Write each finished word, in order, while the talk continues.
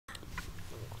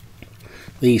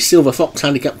The Silver Fox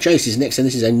Handicap Chase is next, and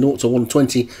this is a 0 to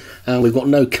 120, and we've got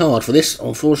no card for this,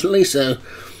 unfortunately, so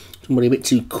somebody a bit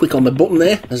too quick on the button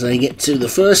there as they get to the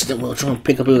first, and we'll try and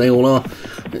pick up who they all are.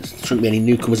 There shouldn't be any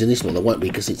newcomers in this one, there won't be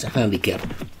because it's a handicap.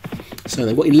 So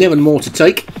they've got 11 more to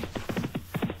take,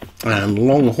 and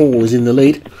Long Haul is in the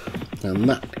lead, and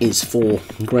that is for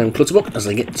Graham Clutterbuck as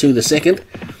they get to the second.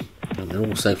 And they're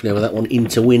all safely over that one. In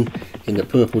to win in the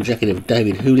purple jacket of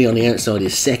David Hooley on the outside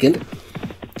is second.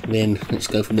 Then let's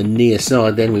go from the near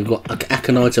side. Then we've got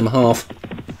Akonitum Half,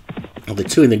 the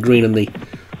two in the green and the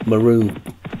maroon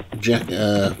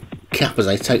cap as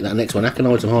they take that next one.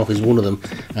 Akonitum Half is one of them,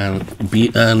 and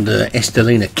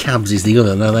Estelina Cabs is the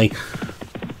other. Now they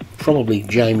probably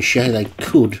James Shea. They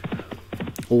could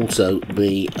also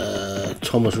be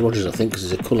Thomas Rogers, I think, because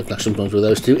there's a colour clash sometimes with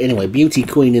those two. Anyway, Beauty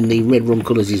Queen in the red rum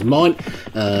colours is mine,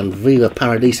 and Viva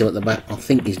Paradiso at the back I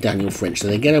think is Daniel French. So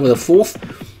they get over the fourth,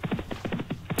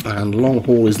 and Long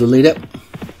Haul is the leader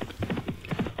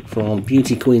from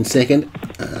Beauty Queen second,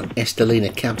 and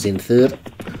Estelina Cabs in third,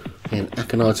 then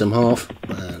Akonitum Half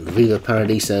and Viva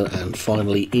Paradiso, and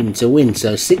finally In to Win.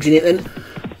 So 6 in it then,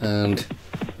 and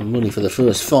the money for the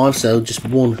first 5, so just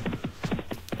one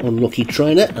unlucky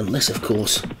trainer, unless of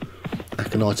course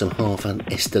Akonitum Half and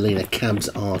Estelina Cabs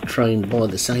are trained by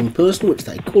the same person, which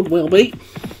they could well be.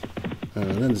 And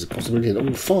then there's a possibility that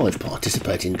all 5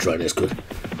 participating trainers could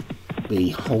be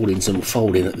holding some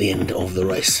folding at the end of the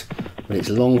race. But it's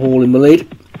Long Haul in the lead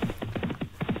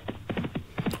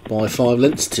by 5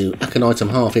 lengths to Akonitum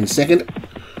Half in second.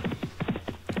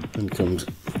 Then comes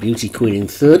Beauty Queen in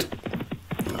third,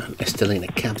 and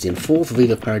Estelina Cabs in fourth.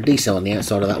 Viva Paradiso on the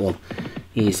outside of that one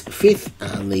is fifth,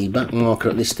 and the back marker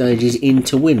at this stage is In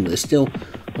to Win. There's still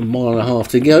a mile and a half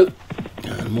to go,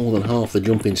 and more than half the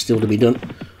jumping still to be done.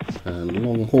 And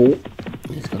Long Haul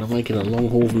is going to make it a long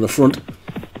haul from the front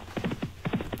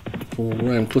for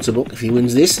Graham Clutterbuck if he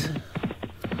wins this.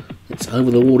 It's over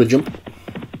the water jump,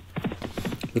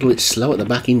 a little bit slow at the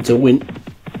back. In to Win.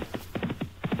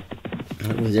 I don't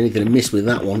think there's anything amiss with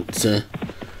that one. It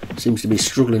seems to be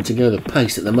struggling to go the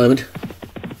pace at the moment.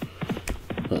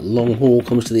 But Long Haul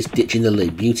comes to this ditch in the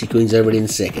lead. Beauty Queen's over it in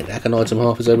second. Akonitum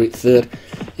Half is over it third.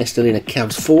 Estelina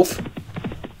Cabs fourth.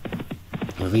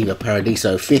 Viva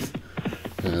Paradiso fifth.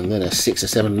 And then a 6 or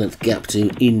 7 length gap to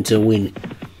In to Win,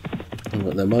 who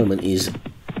at the moment is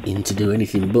in to do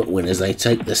anything but win as they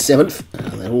take the 7th.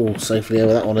 And they're all safely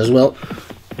over that one as well.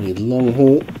 With Long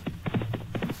Haul,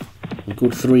 a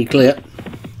good 3 clear.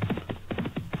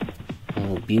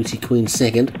 Beauty Queen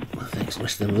second. Thanks, the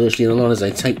rest of them virtually in the line as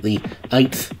they take the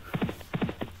 8th.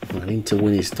 And In to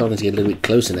Win is starting to get a little bit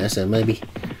closer now, so maybe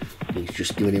he's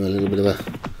just giving him a little bit of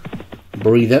a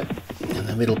breather in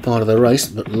the middle part of the race.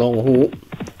 But Long Haul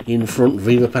in front,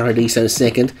 Viva Paradiso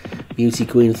second, Beauty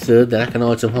Queen third, then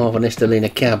Akonitum Half and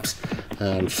Estelina Cabs,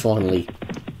 and finally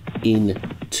In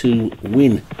to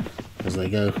Win as they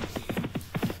go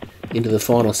into the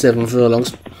final 7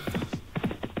 furlongs.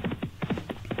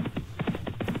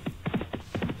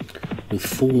 With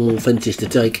 4 more fences to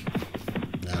take,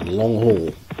 and Long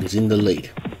Haul is in the lead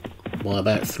by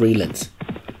about 3 lengths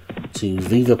to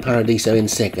Viva Paradiso in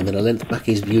second. Then a length back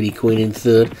is Beauty Queen in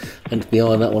third, length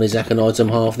behind that one is Akonitum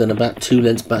Half, then about 2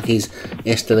 lengths back is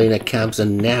Estelina Cabs,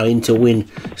 and now In to Win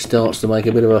starts to make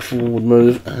a bit of a forward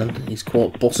move, and he's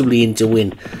quite possibly In to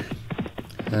Win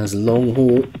as Long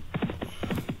Haul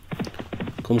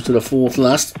comes to the 4th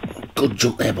last. Good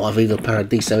jump there by Viva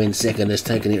Paradiso in second, has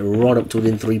taken it right up to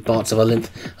within 3 parts of a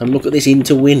length. And look at this In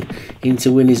to Win. In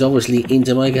to Win is obviously in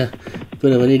to make a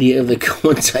bit of an idiot of the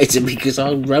commentator, because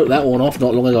I wrote that one off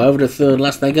not long ago. Over to 3rd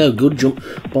last they go. Good jump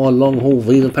by Long Haul.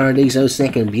 Viva Paradiso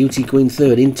second, Beauty Queen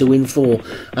third, In to Win 4,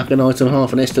 Akonitum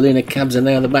Half and Estelina Cabs are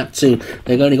now the back 2.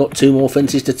 They've only got 2 more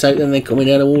fences to take, then they're coming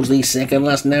down towards the 2nd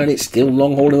last now, and it's still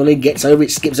Long Haul in the lead. Gets over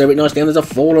it, skips over it nicely, and there's a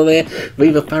faller there.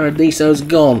 Viva Paradiso's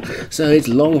gone, so it's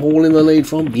Long Haul in the lead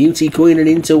from Beauty Queen and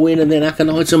In to Win, and then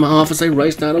Akonitum Half as they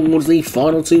race down towards the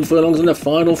final 2 furlongs and the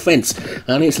final fence.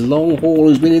 And it's Long Haul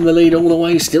who's been in the lead all the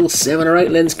way, still 7 or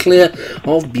 8 lengths clear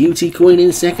of Beauty Queen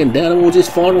in second, down towards his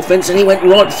final fence, and he went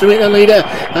right through it, the leader.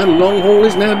 And Long Haul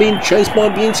is now being chased by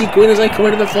Beauty Queen as they come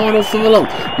into the final furlong.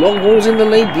 Long Haul's in the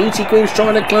lead, Beauty Queen's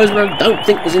trying to close, but I don't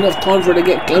think there's enough time for her to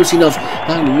get close enough.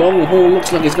 And Long Haul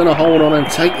looks like he's going to hold on and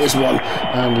take this one.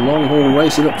 And Long Haul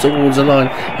racing up towards the line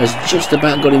has just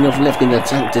about got enough left in the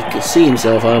tank to see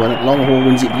himself home, and Long Haul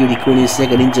wins it. Beauty Queen is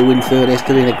second, In to Win third,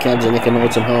 Estelina Cabs and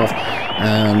Akonitum Half,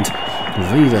 and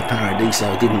Viva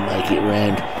Paradiso didn't make it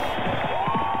round,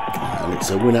 and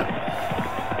it's a winner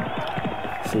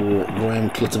for Graham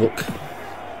Clutterbuck.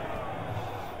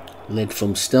 Led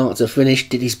from start to finish,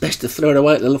 did his best to throw it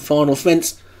away at the final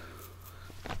fence,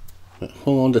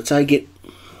 Hang on to take it.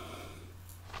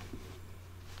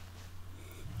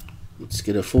 Let's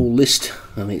get a full list,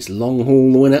 and it's Long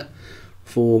Haul the winner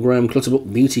for Graham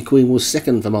Clutterbuck. Beauty Queen was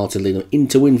second for Martin Leadham.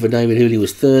 Into Win for David Hooley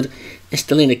was third.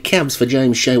 Estelina Cabs for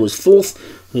James Shea was fourth,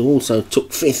 who also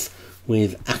took fifth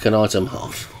with Akhenaten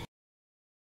Half.